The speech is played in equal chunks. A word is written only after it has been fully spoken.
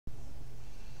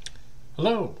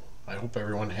Hello. I hope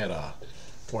everyone had a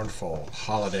wonderful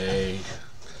holiday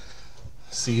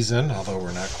season, although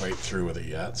we're not quite through with it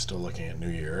yet. Still looking at New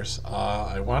Year's.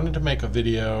 I wanted to make a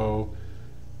video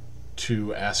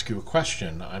to ask you a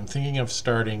question. I'm thinking of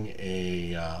starting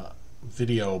a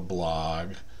video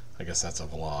blog. I guess that's a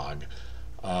vlog.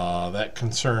 That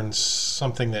concerns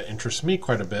something that interests me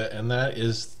quite a bit, and that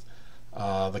is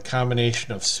the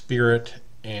combination of spirit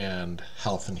and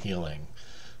health and healing.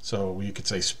 So you could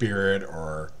say spirit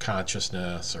or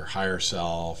consciousness or higher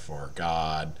self or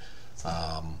God.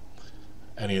 Um,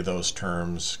 any of those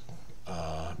terms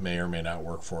may or may not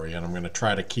work for you, and I'm going to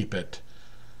try to keep it,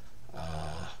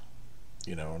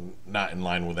 not in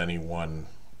line with any one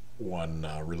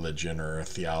religion or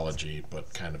theology,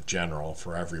 but kind of general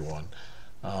for everyone.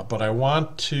 But I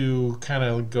want to kind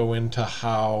of go into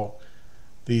how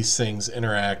these things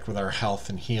interact with our health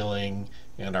and healing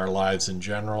and our lives in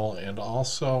general, and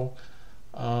also,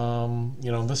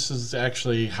 this is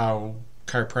actually how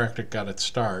chiropractic got its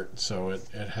start, so it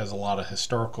has a lot of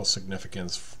historical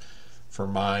significance for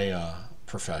my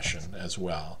profession as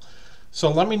well.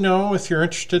 So let me know if you're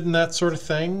interested in that sort of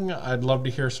thing. I'd love to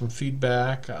hear some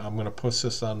feedback. I'm going to post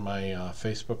this on my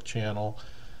Facebook channel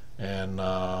and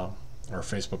or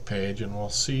Facebook page, and we'll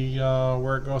see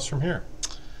where it goes from here.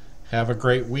 Have a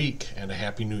great week and a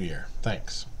happy new year.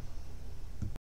 Thanks.